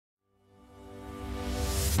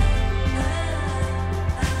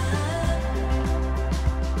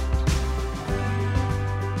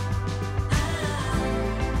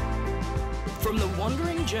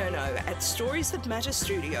Journo at Stories That Matter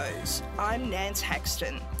Studios. I'm Nance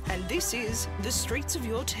Haxton, and this is The Streets of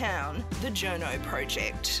Your Town, the Journo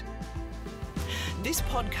Project. This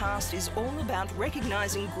podcast is all about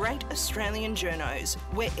recognising great Australian journos,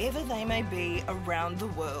 wherever they may be around the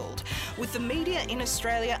world. With the media in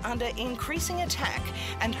Australia under increasing attack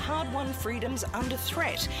and hard-won freedoms under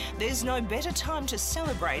threat, there's no better time to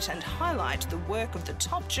celebrate and highlight the work of the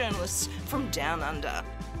top journalists from down under.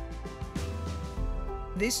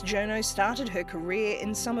 This journo started her career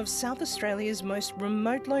in some of South Australia's most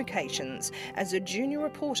remote locations as a junior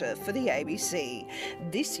reporter for the ABC.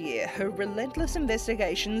 This year, her relentless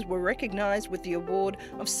investigations were recognised with the award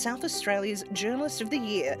of South Australia's Journalist of the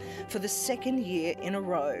Year for the second year in a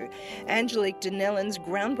row. Angelique de Nellen's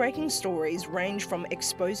groundbreaking stories range from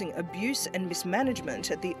exposing abuse and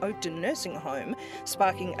mismanagement at the Oakden nursing home,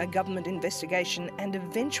 sparking a government investigation and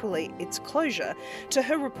eventually its closure, to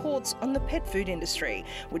her reports on the pet food industry,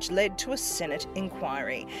 which led to a Senate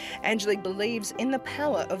inquiry. Angelique believes in the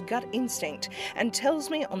power of gut instinct and tells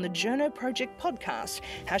me on the Journo Project podcast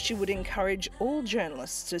how she would encourage all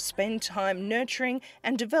journalists to spend time nurturing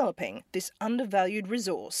and developing this undervalued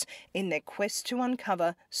resource in their quest to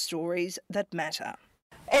uncover stories that matter.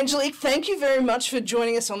 Angelique, thank you very much for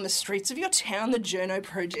joining us on the streets of your town, the Journo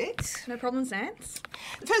Project. No problems, Nance.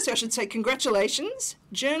 First, I should say congratulations,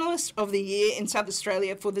 Journalist of the Year in South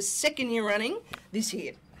Australia for the second year running this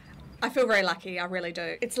year. I feel very lucky, I really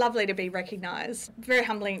do. It's lovely to be recognised. Very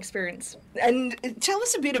humbling experience. And tell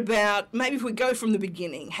us a bit about, maybe if we go from the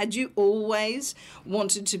beginning, had you always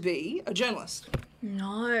wanted to be a journalist?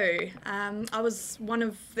 No. I was one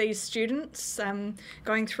of these students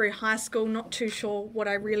going through high school, not too sure what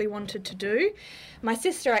I really wanted to do. My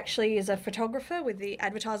sister actually is a photographer with the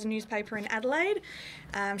Advertiser newspaper in Adelaide.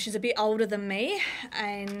 She's a bit older than me,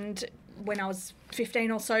 and when I was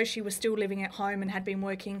 15 or so, she was still living at home and had been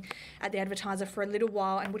working at the Advertiser for a little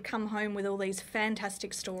while and would come home with all these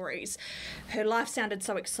fantastic stories. Her life sounded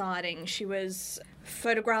so exciting. She was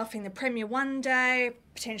photographing the Premier one day,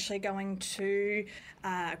 potentially going to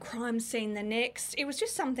a crime scene the next. It was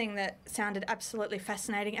just something that sounded absolutely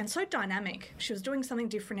fascinating and so dynamic. She was doing something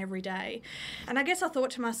different every day. And I guess I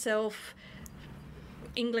thought to myself,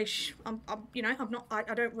 English, I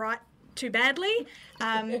don't write too badly.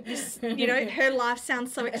 Her life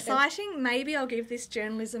sounds so exciting. Maybe I'll give this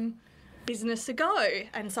journalism business a go.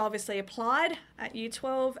 And so obviously applied at Year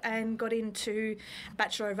 12 and got into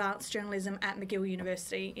Bachelor of Arts Journalism at McGill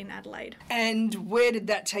University in Adelaide. And where did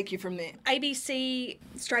that take you from there? ABC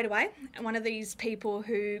straight away. One of these people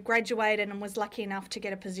who graduated and was lucky enough to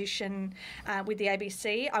get a position with the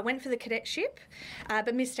ABC. I went for the cadetship,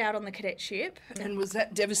 but missed out on the cadetship. And was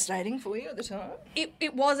that devastating for you at the time?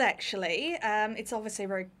 It was actually. It's obviously a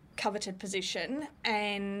very coveted position,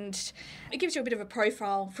 and it gives you a bit of a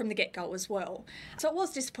profile from the get-go as well. So it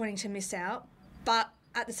was disappointing to miss out, but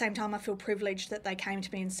at the same time I feel privileged that they came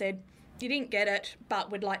to me and said, you didn't get it,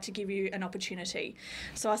 but we'd like to give you an opportunity.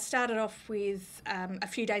 So I started off with a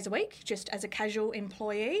few days a week, just as a casual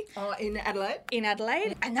employee. Oh, in Adelaide? In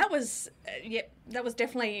Adelaide. And that was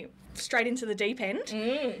definitely straight into the deep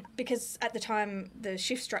end, because at the time the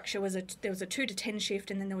shift structure was there was a 2 to 10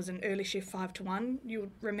 shift, and then there was an early shift 5 to 1.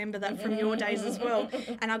 You'll remember that from your days as well.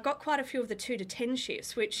 And I got quite a few of the 2 to 10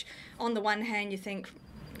 shifts, which on the one hand you think,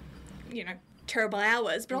 terrible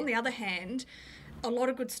hours, but on the other hand, a lot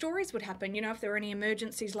of good stories would happen, if there were any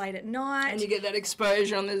emergencies late at night. And you get that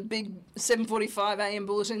exposure on the big 7:45 a.m.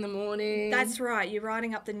 bulletin in the morning. That's right. You're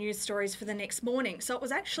writing up the news stories for the next morning. So it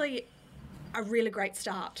was actually a really great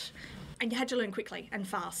start. And you had to learn quickly and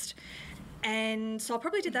fast. And so I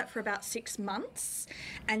probably did that for about 6 months.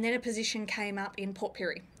 And then a position came up in Port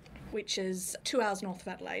Pirie, which is 2 hours north of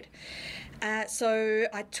Adelaide. So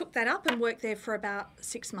I took that up and worked there for about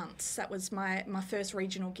 6 months. That was my first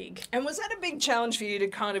regional gig. And was that a big challenge for you to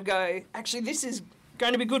kind of go, actually, this is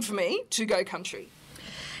going to be good for me to go country?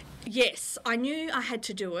 Yes, I knew I had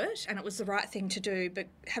to do it and it was the right thing to do, but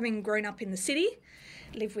having grown up in the city,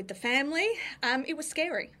 lived with the family, it was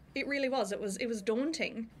scary. It really was. It was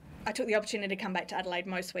daunting. I took the opportunity to come back to Adelaide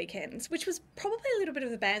most weekends, which was probably a little bit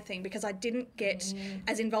of a bad thing because I didn't get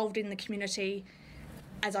as involved in the community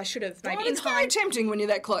as I should have. Maybe. It's very tempting when you're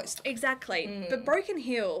that close. Exactly. But Broken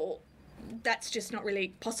Hill, that's just not really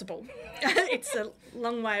possible. It's a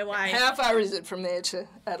long way away. How far is it from there to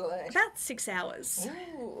Adelaide? About 6 hours.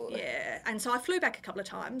 Ooh. Yeah. And so I flew back a couple of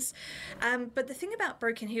times. But the thing about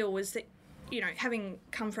Broken Hill was that, having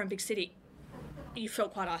come from a big city, you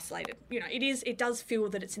felt quite isolated. It does feel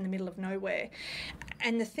that it's in the middle of nowhere.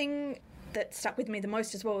 And the thing that stuck with me the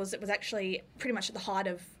most as well was it was actually pretty much at the height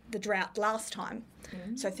of the drought last time.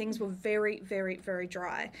 So things were very, very, very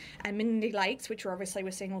dry. And Mindy Lakes, which we're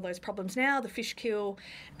seeing all those problems now, the fish kill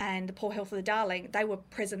and the poor health of the darling, they were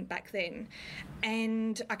present back then.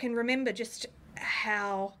 And I can remember just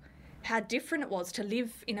how different it was to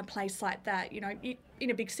live in a place like that. You know, in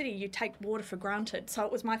a big city, you take water for granted. So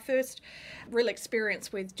it was my first real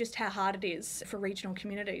experience with just how hard it is for regional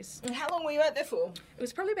communities. And how long were you out there for? It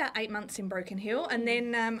was probably about 8 months in Broken Hill, and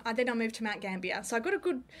then I moved to Mount Gambier. So I got a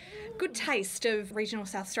good taste of regional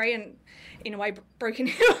South Australia, and in a way, Broken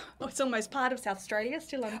Hill it's almost part of South Australia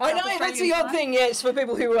still. I know, that's the odd thing, yes, for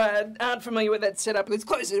people who aren't familiar with that setup. It's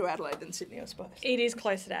closer to Adelaide than Sydney, I suppose. It is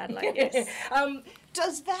closer to Adelaide, yes.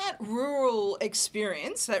 Does that rural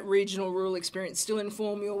experience, that regional rural experience, still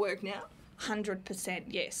inform your work now? 100%,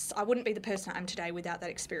 yes. I wouldn't be the person I am today without that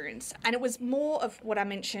experience. And it was more of what I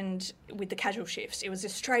mentioned with the casual shifts. It was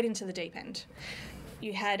just straight into the deep end.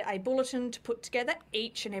 You had a bulletin to put together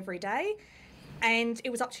each and every day, and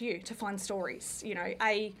it was up to you to find stories. You know,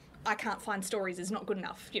 I can't find stories is not good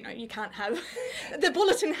enough. You know, you can't have... the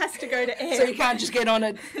bulletin has to go to air. So you can't just get on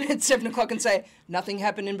at 7 o'clock and say, nothing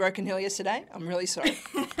happened in Broken Hill yesterday? I'm really sorry.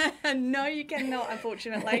 No, you cannot,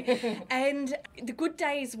 unfortunately. And the good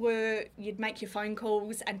days were you'd make your phone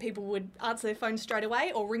calls and people would answer their phone straight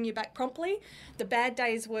away or ring you back promptly. The bad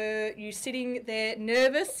days were you sitting there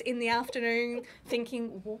nervous in the afternoon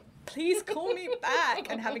thinking, well, please call me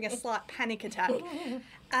back, and having a slight panic attack.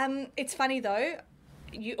 It's funny, though.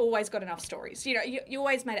 You always got enough stories. You know, you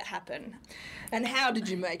always made it happen. And how did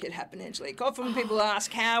you make it happen, Angelique? Often people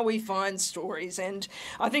ask how we find stories, and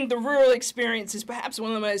I think the rural experience is perhaps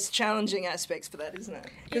one of the most challenging aspects for that, isn't it?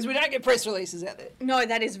 Because we don't get press releases out there. No,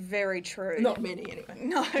 that is very true. Not many, anyway.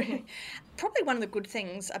 No. Probably one of the good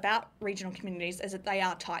things about regional communities is that they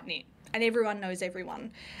are tight-knit. And everyone knows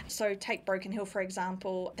everyone. So take Broken Hill, for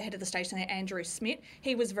example, the head of the station there, Andrew Smith,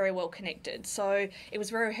 he was very well connected. So it was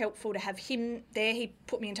very helpful to have him there. He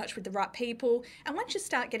put me in touch with the right people. And once you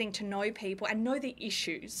start getting to know people and know the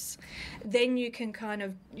issues, then you can kind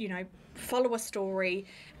of, you know, follow a story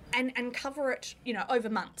and cover it, you know, over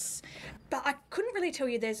months. But I couldn't really tell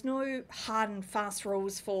you there's no hard and fast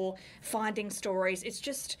rules for finding stories. It's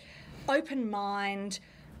just open mind,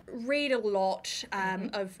 read a lot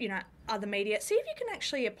of, you know, other media. See if you can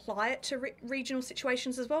actually apply it to regional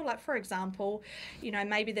situations as well. Like, for example, you know,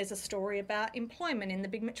 maybe there's a story about employment in the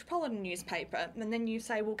big metropolitan newspaper, and then you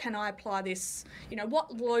say, well, can I apply this? You know,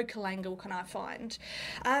 what local angle can I find?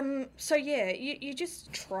 So, yeah, you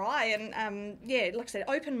just try and, yeah, like I said,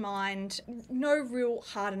 open mind, no real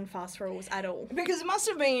hard and fast rules at all. Because it must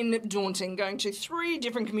have been daunting going to 3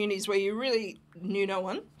 different communities where you really knew no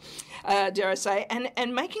one, dare I say,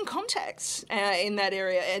 and making contacts in that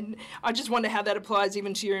area. And I just wonder how that applies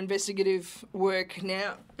even to your investigative work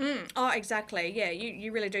now. Oh, exactly. Yeah,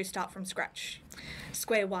 you really do start from scratch,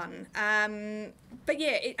 square one. But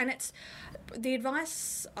yeah, it's the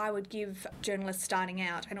advice I would give journalists starting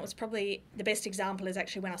out, and it was probably the best example is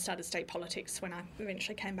actually when I started state politics, when I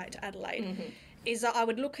eventually came back to Adelaide, is that I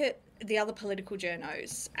would look at the other political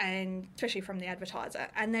journos, and especially from the Advertiser,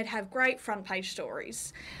 and they'd have great front page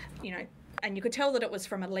stories, you know, and you could tell that it was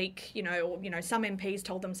from a leak, you know, or, you know, some MPs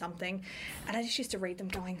told them something, and I just used to read them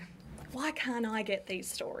going, why can't I get these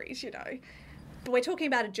stories, you know? But we're talking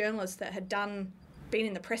about a journalist that had been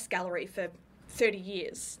in the press gallery for 30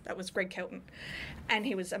 years. That was Greg Kelton, and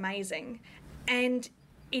he was amazing. And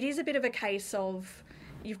it is a bit of a case of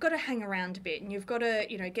you've got to hang around a bit, and you've got to,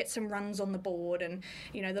 you know, get some runs on the board, and,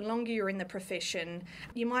 you know, the longer you're in the profession,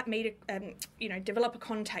 you might meet, you know, develop a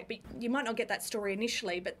contact, but you might not get that story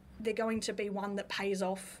initially, but they're going to be one that pays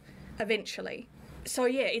off eventually. So,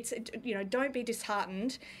 yeah, it's, you know, don't be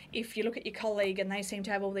disheartened if you look at your colleague and they seem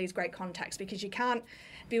to have all these great contacts, because you can't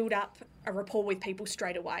build up a rapport with people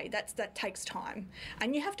straight away. That takes time.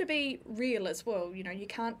 And you have to be real as well. You know, you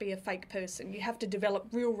can't be a fake person. You have to develop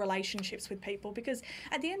real relationships with people, because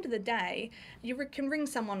at the end of the day, you can ring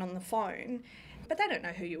someone on the phone, but they don't know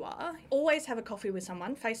who you are. Always have a coffee with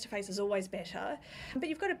someone. Face-to-face is always better. But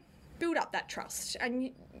you've got to build up that trust, and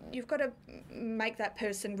you've got to make that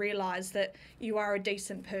person realise that you are a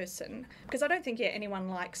decent person. Because I don't think anyone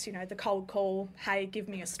likes, you know, the cold call, hey, give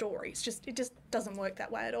me a story. It just doesn't work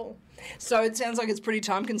that way at all. So it sounds like it's pretty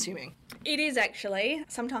time consuming. It is, actually.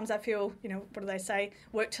 Sometimes I feel, you know, what do they say,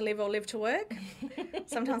 work to live or live to work?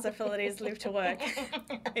 Sometimes I feel it is live to work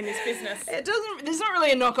in this business. There's not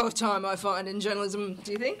really a knock-off time, I find, in journalism,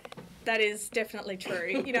 do you think? That is definitely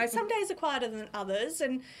true. You know, some days are quieter than others,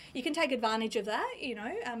 and you can take advantage of that, you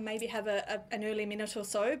know, maybe have an early minute or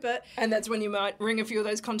so. And that's when you might ring a few of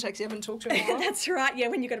those contacts you haven't talked to in a while. That's right, yeah,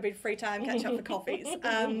 when you've got a bit of free time, catch up for coffees.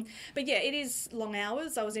 But yeah, it is long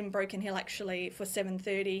hours. I was in Broken Hill actually for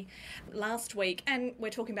 7:30 last week, and we're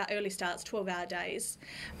talking about early starts, 12-hour days.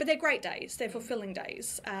 But they're great days, they're fulfilling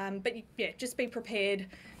days. But yeah, just be prepared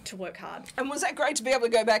to work hard. And was that great to be able to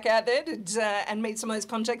go back out there and meet some of those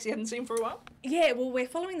contacts you hadn't seen for a while? Yeah, well, we're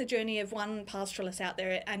following the journey of one pastoralist out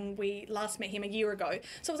there, and we last met him a year ago.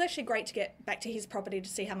 So it was actually great to get back to his property to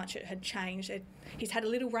see how much it had changed. He's had a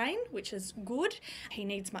little rain, which is good. He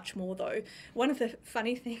needs much more, though. One of the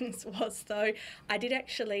funny things was, though, I did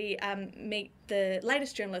actually meet the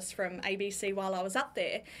latest journalist from ABC while I was up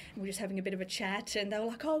there. We were just having a bit of a chat, and they were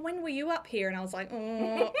like, "Oh, when were you up here?" And I was like,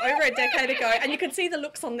 "Oh, over a decade ago." And you could see the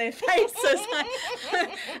looks on their faces.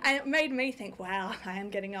 And it made me think, wow, I am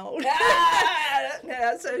getting old.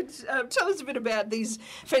 So tell us a bit about these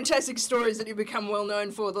fantastic stories that you've become well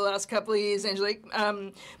known for the last couple of years, Angelique,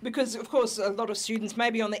 because, of course, a lot of students,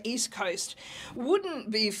 maybe on the East Coast, wouldn't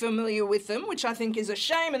be familiar with them, which I think is a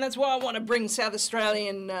shame, and that's why I want to bring South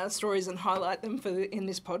Australian stories and highlight them in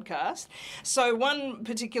this podcast. So one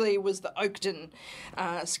particularly was the Oakden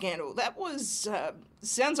scandal. That was...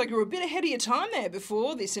 sounds like you were a bit ahead of your time there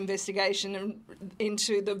before this investigation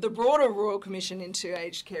into the broader Royal Commission into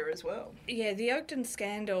aged care as well. Yeah, the Oakden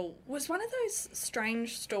scandal was one of those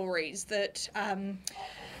strange stories that,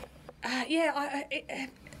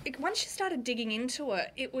 once you started digging into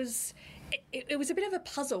it, it was a bit of a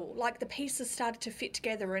puzzle. Like, the pieces started to fit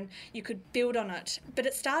together and you could build on it. But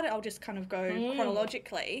it started, I'll just kind of go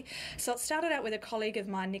chronologically. So it started out with a colleague of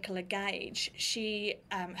mine, Nicola Gage. She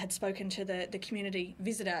had spoken to the community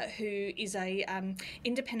visitor, who is a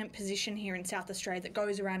independent position here in South Australia that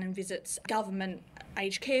goes around and visits government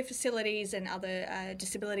aged care facilities and other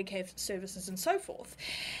disability care services and so forth.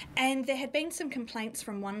 And there had been some complaints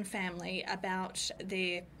from one family about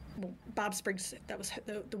their... Well, Barb Spriggs, that was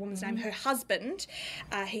the woman's name, her husband,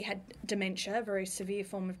 he had dementia, a very severe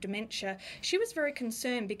form of dementia. She was very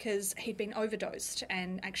concerned because he'd been overdosed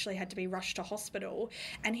and actually had to be rushed to hospital,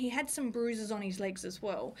 and he had some bruises on his legs as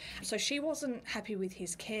well. So she wasn't happy with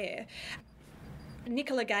his care.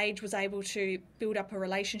 Nicola Gage was able to build up a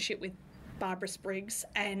relationship with Barbara Spriggs,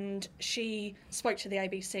 and she spoke to the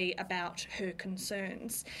ABC about her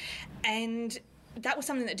concerns. And that was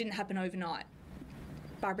something that didn't happen overnight.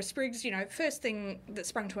 Barbara Spriggs, you know, first thing that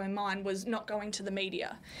sprung to her mind was not going to the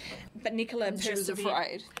media. But Nicola persevered. She was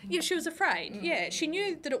afraid. Yeah, she was afraid. Yeah, she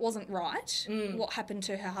knew that it wasn't right, what happened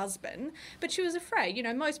to her husband, but she was afraid. You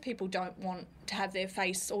know, most people don't want to have their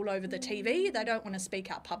face all over the TV. They don't want to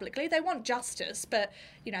speak up publicly. They want justice, but,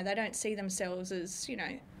 you know, they don't see themselves as, you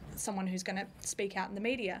know, someone who's going to speak out in the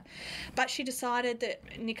media. But she decided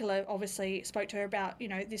that Nicola obviously spoke to her about, you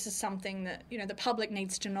know, this is something that, you know, the public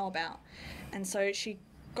needs to know about. And so she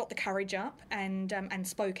got the courage up and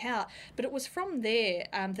spoke out. But it was from there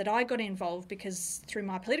that I got involved, because through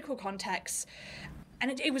my political contacts,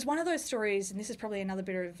 and it was one of those stories, and this is probably another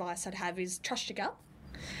bit of advice I'd have, is trust your gut.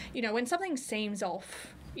 You know, when something seems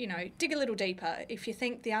off, you know, dig a little deeper. If you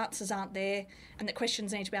think the answers aren't there and that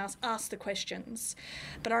questions need to be asked, ask the questions.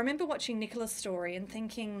 But I remember watching Nicola's story and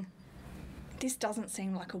thinking, this doesn't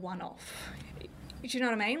seem like a one-off. Do you know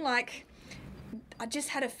what I mean? Like, I just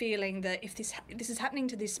had a feeling that if this is happening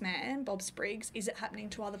to this man, Bob Spriggs, is it happening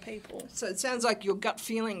to other people? So it sounds like your gut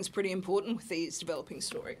feeling is pretty important with these developing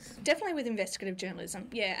stories. Definitely with investigative journalism,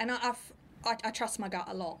 yeah. And I trust my gut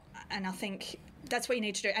a lot, and I think that's what you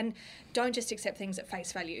need to do. And don't just accept things at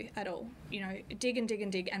face value at all. You know, dig and dig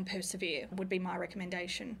and dig and persevere would be my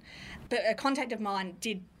recommendation. But a contact of mine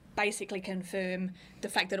did basically confirm the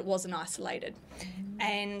fact that it wasn't isolated.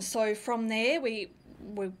 And so from there, we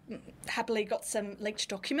happily got some leaked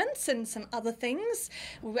documents and some other things.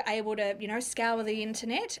 We were able to, you know, scour the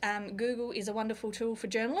internet. Google is a wonderful tool for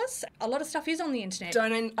journalists. A lot of stuff is on the internet.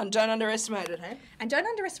 Don't underestimate it, hey? And don't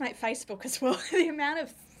underestimate Facebook as well. The amount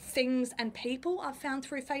of things and people I've found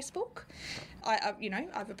through Facebook.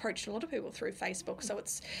 I've approached a lot of people through Facebook, so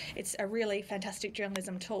it's a really fantastic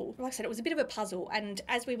journalism tool. Like I said, it was a bit of a puzzle, and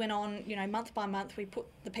as we went on, you know, month by month, we put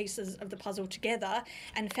the pieces of the puzzle together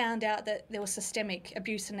and found out that there was systemic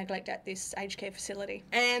abuse and neglect at this aged care facility.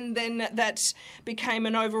 And then that became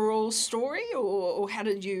an overall story, or how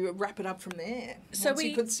did you wrap it up from there? Once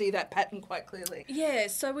you could see that pattern quite clearly. Yeah,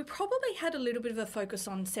 so we probably had a little bit of a focus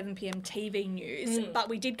on 7pm TV news, but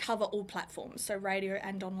we did cover all platforms, so radio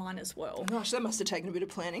and online as well. Gosh, Gosh, that must have taken a bit of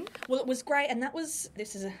planning. Well, it was great, and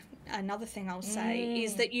this is another thing I'll say,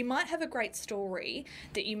 is that you might have a great story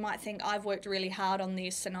that you might think, I've worked really hard on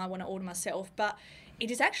this and I want to order myself, but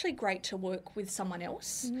it is actually great to work with someone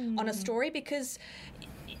else on a story, because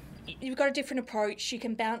you've got a different approach, you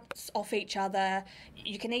can bounce off each other,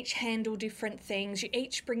 you can each handle different things, you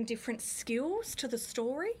each bring different skills to the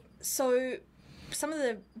story. So some of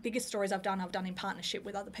the biggest stories I've done in partnership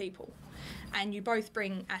with other people, and you both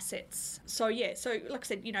bring assets. So like I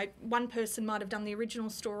said, one person might have done the original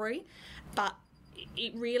story, but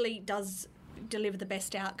it really does deliver the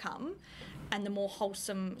best outcome and the more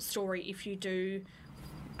wholesome story if you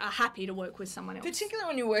are happy to work with someone else. Particularly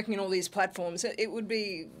when you're working on all these platforms, it would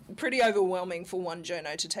be pretty overwhelming for one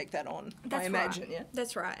journo to take that on, I imagine. Right. Yeah,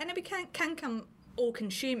 that's right. And it can come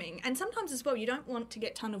all-consuming, and sometimes as well you don't want to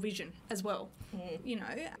get tunnel vision as well.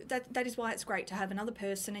 That is why it's great to have another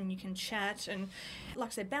person, and you can chat and, like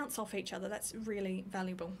I said, bounce off each other. That's really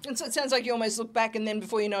valuable. And so it sounds like you almost look back and then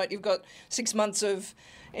before you know it, you've got 6 months of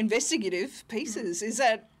investigative pieces. Is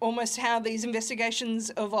that almost how these investigations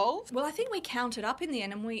evolve? Well, I think we counted up in the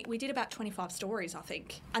end, and we did about 25 stories, I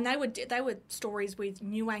think. And they were stories with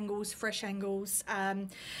new angles, fresh angles,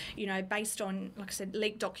 based on, like I said,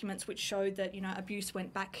 leaked documents which showed that, abuse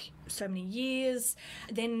went back so many years.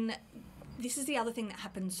 Then this is the other thing that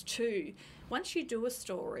happens too. Once you do a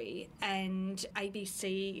story and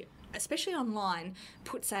ABC, especially online,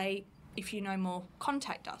 puts if you know more,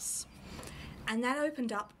 contact us. And that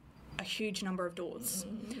opened up a huge number of doors.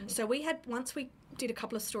 So once we did a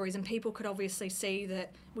couple of stories and people could obviously see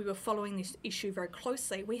that we were following this issue very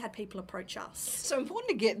closely, we had people approach us. So important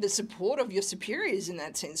to get the support of your superiors in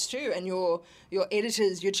that sense too, and your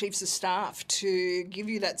editors, your chiefs of staff, to give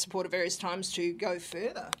you that support at various times to go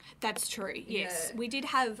further. That's true, yes. Yeah. We did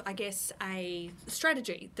have, I guess, a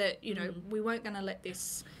strategy that, we weren't going to let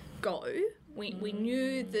this go. We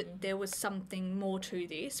knew that there was something more to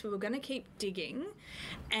this. We were going to keep digging.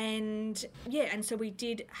 And so we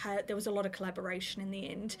did there was a lot of collaboration in the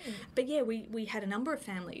end. But we had a number of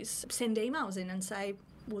families send emails in and say,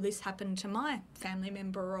 well, this happened to my family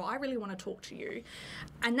member, or I really want to talk to you.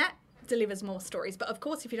 And that delivers more stories. But of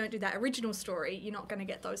course, if you don't do that original story, you're not going to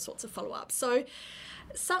get those sorts of follow-ups. So,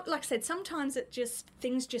 like I said, sometimes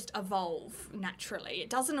things just evolve naturally. It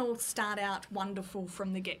doesn't all start out wonderful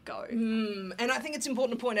from the get-go. And I think it's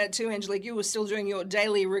important to point out too, Angelique, you were still doing your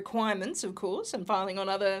daily requirements, of course, and filing on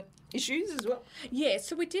other issues as well. Yeah,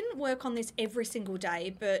 so we didn't work on this every single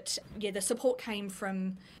day, but the support came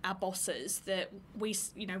from our bosses that we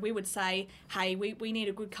would say, hey, we need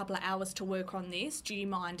a good couple of hours to work on this. Do you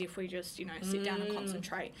mind if we just, sit down and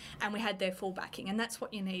concentrate? And we had their full backing, and that's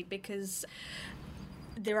what you need, because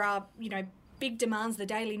there are, big demands, the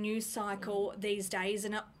daily news cycle these days,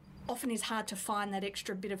 and it often is hard to find that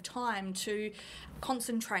extra bit of time to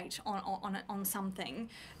concentrate on something.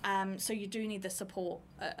 So you do need the support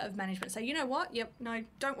of management. So you know what? Yep, no,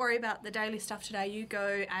 don't worry about the daily stuff today. You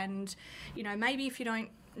go, and maybe if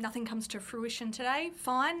nothing comes to fruition today,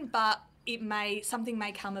 fine, but something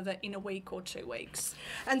may come of it in a week or 2 weeks.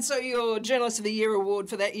 And so your Journalist of the Year award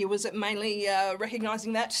for that year, was it mainly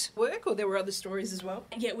recognising that work, or there were other stories as well?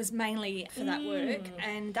 Yeah, it was mainly for that work,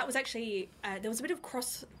 and that was actually, there was a bit of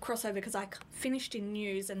crossover because I finished in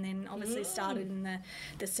news and then obviously started in the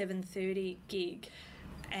 7:30 gig.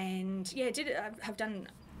 And have done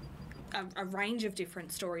a range of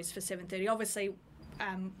different stories for 7:30. Obviously,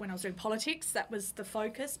 when I was doing politics, that was the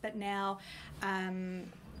focus, but now...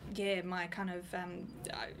 my kind of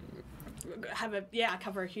I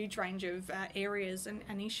cover a huge range of areas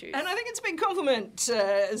and issues. And I think it's a big compliment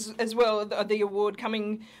as well, the award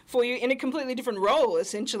coming for you in a completely different role,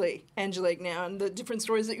 essentially, Angelique, now, and the different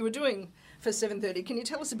stories that you were doing for 7:30. Can you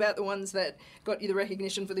tell us about the ones that got you the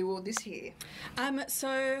recognition for the award this year?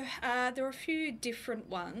 There were a few different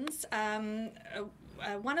ones.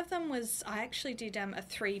 One of them was, I actually did a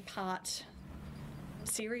 3-part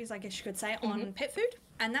series, I guess you could say, on pet food.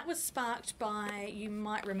 And that was sparked by, you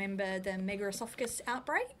might remember, the megaesophagus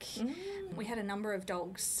outbreak. We had a number of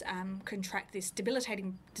dogs contract this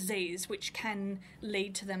debilitating disease, which can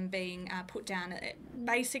lead to them being put down. It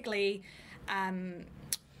basically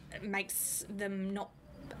makes them not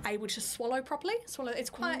able to swallow properly. It's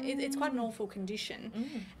quite an awful condition,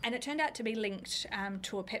 and it turned out to be linked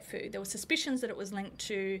to a pet food. There were suspicions that it was linked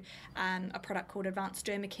to a product called Advanced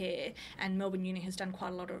Dermacare, and Melbourne Uni has done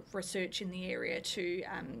quite a lot of research in the area to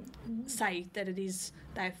say that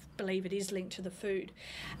they believe it is linked to the food.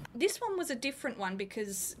 This one was a different one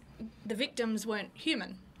because the victims weren't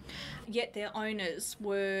human, yet their owners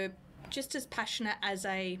were just as passionate as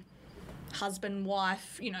a husband,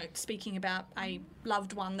 wife, speaking about a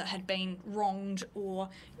loved one that had been wronged, or,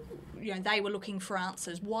 they were looking for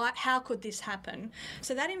answers. How could this happen?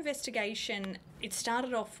 So that investigation, it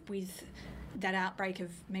started off with that outbreak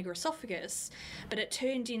of megaesophagus, but it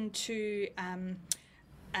turned into an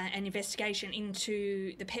investigation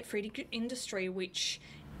into the pet food industry, which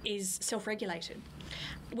is self-regulated,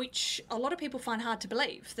 which a lot of people find hard to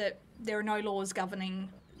believe, that there are no laws governing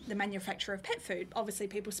the manufacture of pet food. Obviously,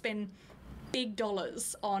 people spend big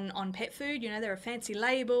dollars on pet food. There are fancy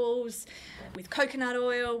labels with coconut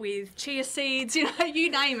oil, with chia seeds, you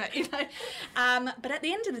name it. But at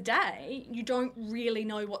the end of the day, you don't really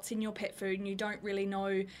know what's in your pet food, and you don't really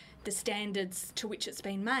know the standards to which it's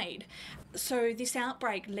been made. So this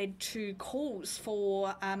outbreak led to calls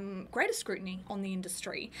for greater scrutiny on the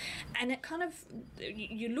industry. And it kind of,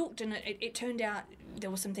 you looked, and it turned out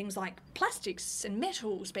there were some things like plastics and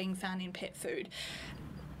metals being found in pet food.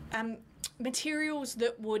 Materials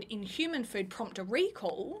that would, in human food, prompt a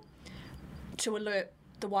recall to alert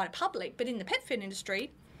the wider public. But in the pet food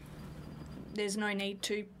industry, there's no need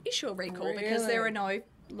to issue a recall because there are no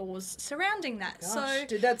laws surrounding that. Gosh, so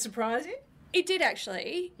did that surprise you? It did,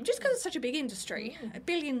 actually, just because it's such a big industry,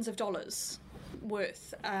 billions of dollars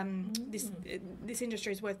worth. This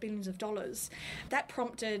industry is worth billions of dollars. That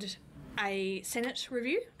prompted a Senate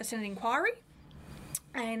review, a Senate inquiry,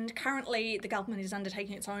 and currently the government is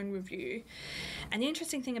undertaking its own review. And the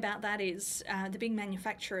interesting thing about that is the big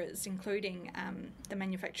manufacturers, including the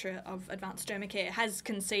manufacturer of Advanced Dermacare, has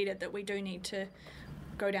conceded that we do need to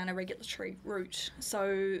go down a regulatory route.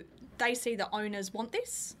 So they see the owners want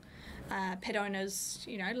this. Pet owners,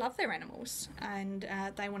 love their animals, and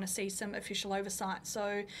they want to see some official oversight.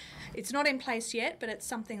 So it's not in place yet, but it's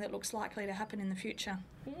something that looks likely to happen in the future.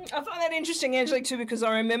 I find that interesting, Angelique, too, because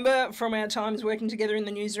I remember from our times working together in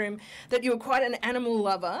the newsroom that you were quite an animal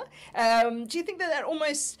lover. Do you think that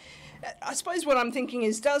almost... I suppose what I'm thinking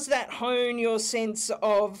is, does that hone your sense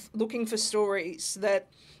of looking for stories that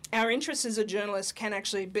our interests as a journalist can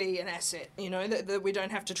actually be an asset, that we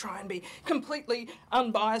don't have to try and be completely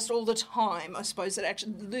unbiased all the time? I suppose that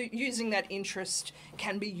actually using that interest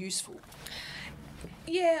can be useful.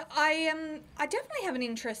 Yeah, I definitely have an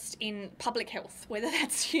interest in public health, whether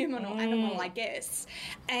that's human or animal, I guess.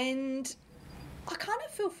 And I kind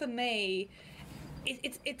of feel, for me,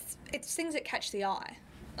 it's things that catch the eye.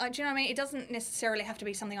 Like, do you know what I mean? It doesn't necessarily have to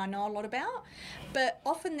be something I know a lot about, but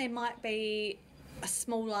often there might be a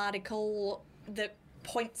small article that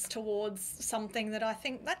points towards something that I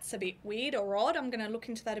think that's a bit weird or odd. I'm going to look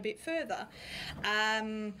into that a bit further.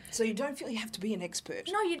 So you don't feel you have to be an expert?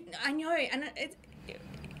 No, I know. And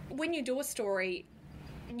when you do a story,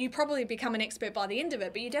 you probably become an expert by the end of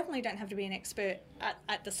it, but you definitely don't have to be an expert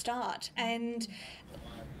at the start. And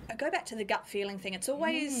I go back to the gut feeling thing. It's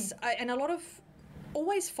always, and a lot of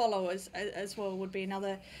always followers as well would be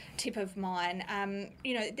another tip of mine.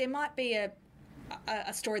 There might be a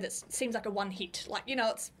story that seems like a one hit, like,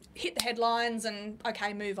 it's hit the headlines and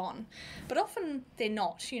okay, move on. But often they're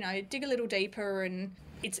not, dig a little deeper and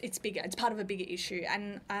it's bigger, it's part of a bigger issue.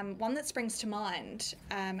 And one that springs to mind,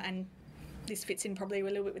 and this fits in probably a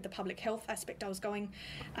little bit with the public health aspect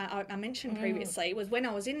I mentioned previously, was when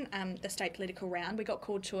I was in the state political round, we got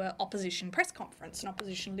called to an opposition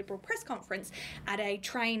Liberal press conference at a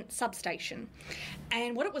train substation.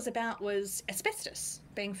 And what it was about was asbestos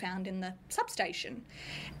being found in the substation.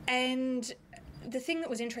 And the thing that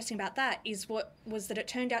was interesting about that was that it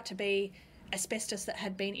turned out to be asbestos that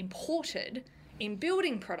had been imported in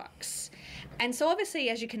building products. And so obviously,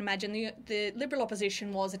 as you can imagine, the Liberal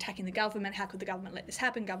opposition was attacking the government. How could the government let this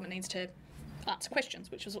happen? Government needs to answer questions,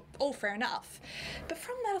 which was all fair enough. But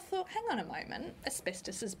from that I thought, hang on a moment,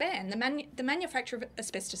 asbestos is banned. The manufacture of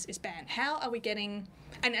asbestos is banned. How are we getting...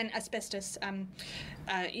 And asbestos,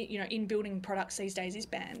 in building products these days is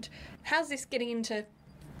banned. How's this getting into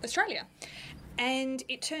Australia? And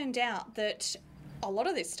it turned out that a lot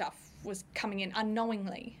of this stuff was coming in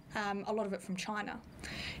unknowingly, a lot of it from China,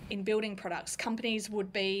 in building products. Companies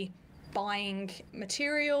would be buying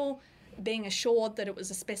material, being assured that it was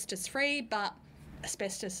asbestos-free, but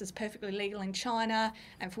asbestos is perfectly legal in China,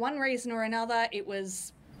 and for one reason or another, it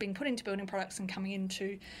was being put into building products and coming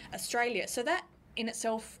into Australia. So that in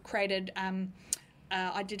itself created...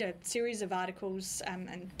 I did a series of articles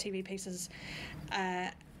and TV pieces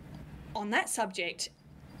on that subject,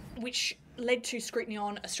 which led to scrutiny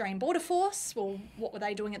on Australian Border Force. Well, what were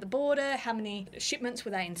they doing at the border? How many shipments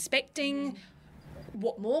were they inspecting?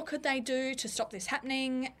 what more could they do to stop this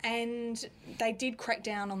happening, and they did crack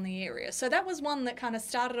down on the area. So that was one that kind of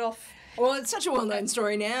started off. Well, it's such a well-known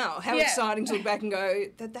story now. How Yeah. exciting to look back and go,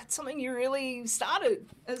 that's something you really started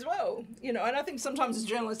as well. You know, and I think sometimes as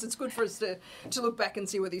journalists it's good for us to look back and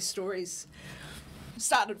see where these stories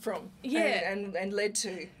started from and led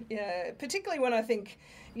to. Yeah, particularly when I think,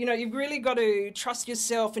 you know, you've really got to trust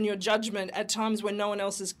yourself and your judgment at times when no one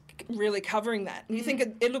else is really covering that. And you think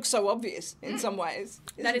it looks so obvious in some ways.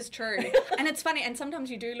 That is true. And it's funny, and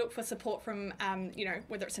sometimes you do look for support from, you know,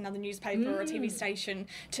 whether it's another newspaper or a TV station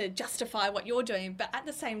to justify what you're doing. But at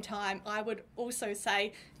the same time, I would also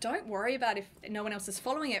say, don't worry about if no one else is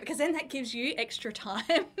following it, because then that gives you extra time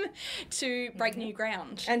to break new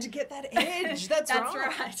ground. And to get that edge, that's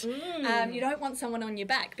right. You don't want someone on your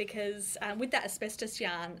back, because with that asbestos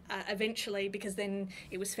yarn, eventually, because then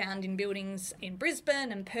it was found in buildings in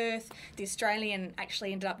Brisbane and Perth, the Australian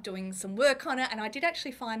actually ended up doing some work on it, and I did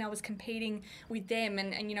actually find I was competing with them,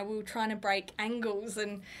 and you know, we were trying to break angles,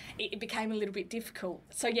 and it became a little bit difficult.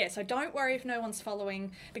 So yeah, so don't worry if no one's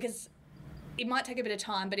following, because it might take a bit of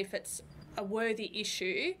time, but if it's a worthy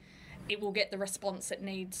issue, it will get the response it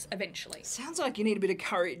needs eventually. Sounds like you need a bit of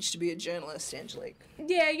courage to be a journalist, Angelique.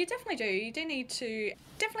 Yeah, you definitely do. You do need to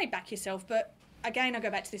definitely back yourself, but again, I go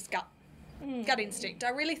back to this gut instinct. I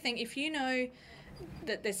really think if you know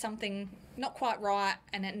that there's something not quite right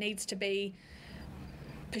and it needs to be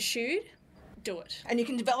pursued, do it. And you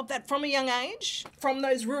can develop that from a young age, from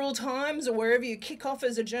those rural times or wherever you kick off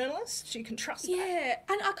as a journalist. You can trust that. Yeah,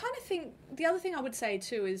 and I kind of think the other thing I would say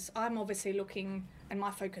too is I'm obviously looking, and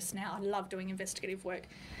my focus now, I love doing investigative work,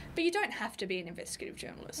 but you don't have to be an investigative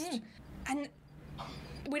journalist. And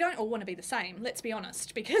we don't all want to be the same, let's be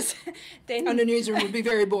honest, because then... And the newsroom would be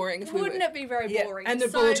very boring if we Wouldn't were. it be very boring? And the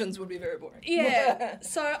bulletins would be very boring. Yeah,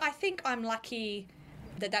 so I think I'm lucky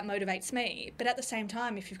that motivates me. But at the same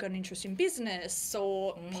time, if you've got an interest in business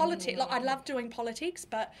or politics, like I love doing politics,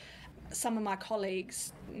 but some of my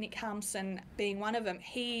colleagues, Nick Harmson being one of them,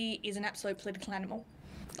 he is an absolute political animal.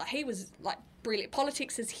 Like he was like brilliant.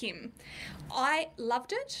 Politics is him. I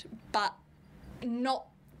loved it, but not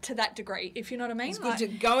to that degree, if you know what I mean. It's good to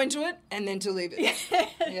go into it and then to leave it.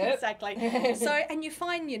 Yep. Exactly. So, and you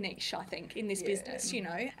find your niche, I think, in this business, you know.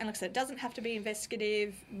 And like I said, it doesn't have to be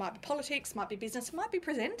investigative, might be politics, might be business, it might be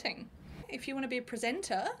presenting. If you want to be a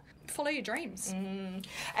presenter, follow your dreams.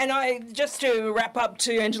 And just to wrap up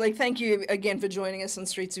too, Angelique, thank you again for joining us on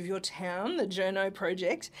Streets of Your Town, the Journo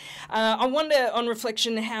project. I wonder, on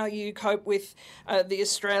reflection, how you cope with the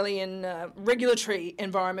Australian regulatory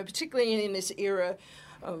environment, particularly in this era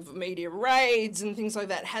of media raids and things like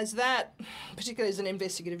that. Has that, particularly as an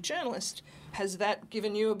investigative journalist, has that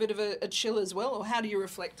given you a bit of a chill as well, or how do you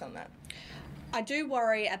reflect on that? I do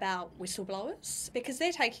worry about whistleblowers because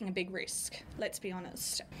they're taking a big risk, let's be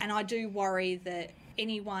honest. And I do worry that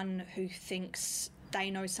anyone who thinks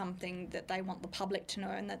they know something that they want the public to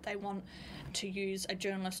know and that they want to use a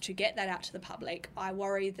journalist to get that out to the public, I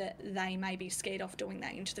worry that they may be scared off doing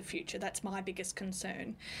that into the future. That's my biggest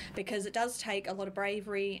concern, because it does take a lot of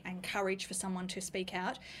bravery and courage for someone to speak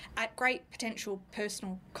out at great potential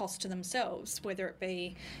personal cost to themselves, whether it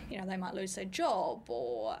be, you know, they might lose their job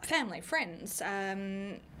or family, friends,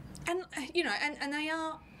 and you know, and they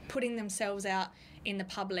are putting themselves out in the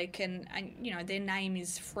public, and you know, their name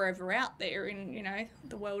is forever out there in, you know,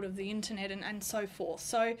 the world of the internet and so forth.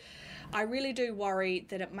 So I really do worry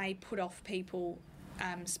that it may put off people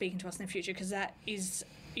speaking to us in the future, because that is,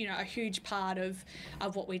 you know, a huge part of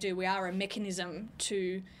what we do. We are a mechanism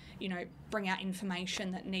to, you know, bring out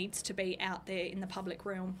information that needs to be out there in the public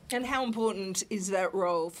realm. And how important is that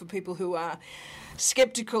role for people who are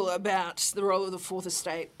sceptical about the role of the Fourth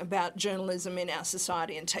Estate, about journalism in our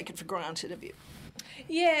society, and take it for granted of you?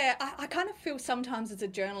 Yeah, I kind of feel sometimes as a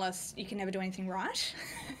journalist you can never do anything right.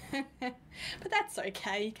 But that's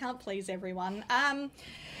okay, you can't please everyone.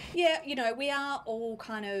 Yeah, you know, we are all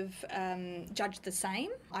kind of judged the same,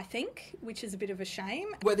 I think, which is a bit of a shame.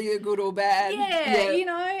 Whether you're good or bad. Yeah. You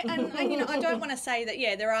know, and you know, I don't want to say that,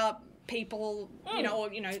 yeah, there are people, you know,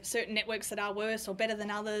 or, you know, certain networks that are worse or better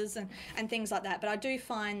than others and things like that. But I do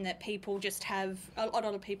find that people just have, a lot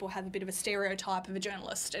of people have a bit of a stereotype of a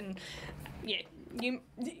journalist, and yeah,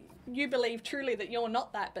 you believe truly that you're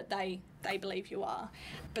not that, but they believe you are.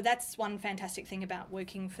 But that's one fantastic thing about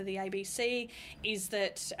working for the ABC, is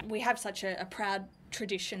that we have such a proud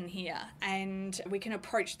tradition here, and we can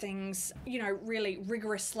approach things, you know, really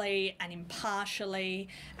rigorously and impartially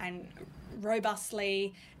and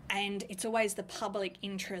robustly, and it's always the public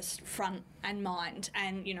interest front and mind.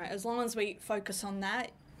 And, you know, as long as we focus on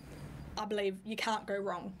that, I believe you can't go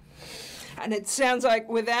wrong. And it sounds like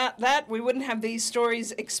without that, we wouldn't have these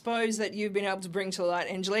stories exposed that you've been able to bring to light,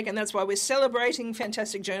 Angelique. And that's why we're celebrating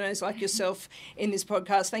fantastic journos like yourself in this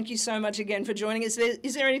podcast. Thank you so much again for joining us.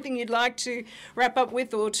 Is there anything you'd like to wrap up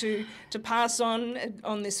with or to pass on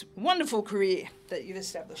this wonderful career that you've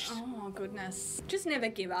established? Oh, goodness. Just never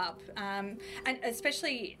give up. And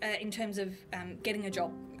especially in terms of getting a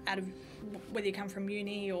job out of whether you come from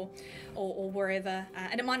uni or wherever,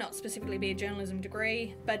 and it might not specifically be a journalism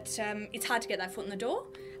degree, but it's hard to get that foot in the door.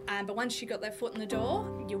 But once you got that foot in the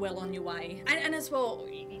door, you're well on your way. And as well,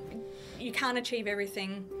 you can't achieve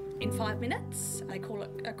everything in 5 minutes. They call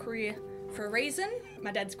it a career for a reason.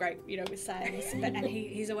 My dad's great, with saying this, and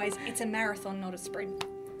he's always, it's a marathon, not a sprint.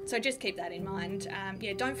 So just keep that in mind.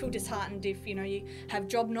 Don't feel disheartened if, you have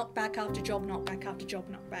job knockback after job knockback after job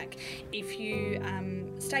knockback. If you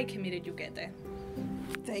stay committed, you'll get there.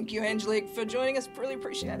 Thank you, Angelique, for joining us. Really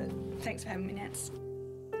appreciate it. Thanks for having me, Nance.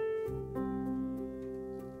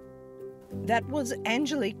 That was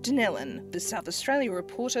Angelique Donnellan, the South Australia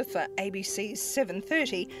reporter for ABC's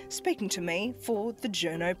 7:30, speaking to me for the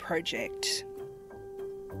Journo Project.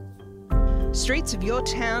 Streets of Your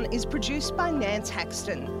Town is produced by Nance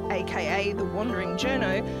Haxton, aka The Wandering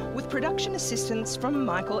Journo, with production assistance from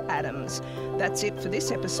Michael Adams. That's it for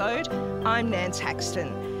this episode. I'm Nance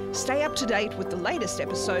Haxton. Stay up to date with the latest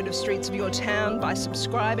episode of Streets of Your Town by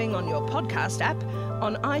subscribing on your podcast app,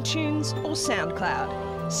 on iTunes or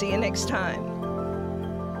SoundCloud. See you next time.